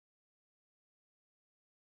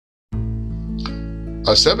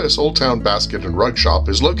Aceves Old Town Basket and Rug Shop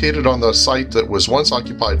is located on the site that was once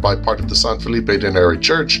occupied by part of the San Felipe de Neri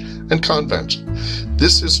Church and Convent.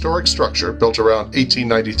 This historic structure, built around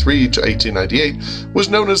 1893 to 1898, was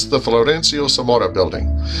known as the Florencio Zamora Building.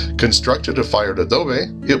 Constructed of fired adobe,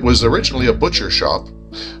 it was originally a butcher shop,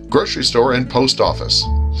 grocery store, and post office.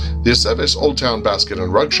 The Aceves Old Town Basket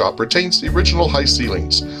and Rug Shop retains the original high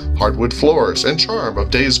ceilings, hardwood floors, and charm of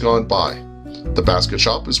days gone by. The basket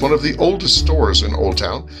shop is one of the oldest stores in Old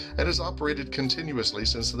Town and has operated continuously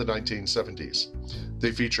since the 1970s.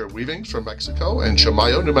 They feature weavings from Mexico and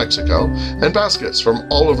Chamayo, New Mexico, and baskets from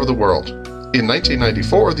all over the world. In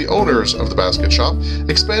 1994, the owners of the basket shop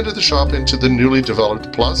expanded the shop into the newly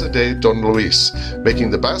developed Plaza de Don Luis, making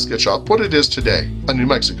the basket shop what it is today, a New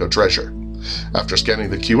Mexico treasure. After scanning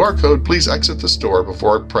the QR code, please exit the store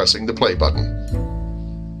before pressing the play button.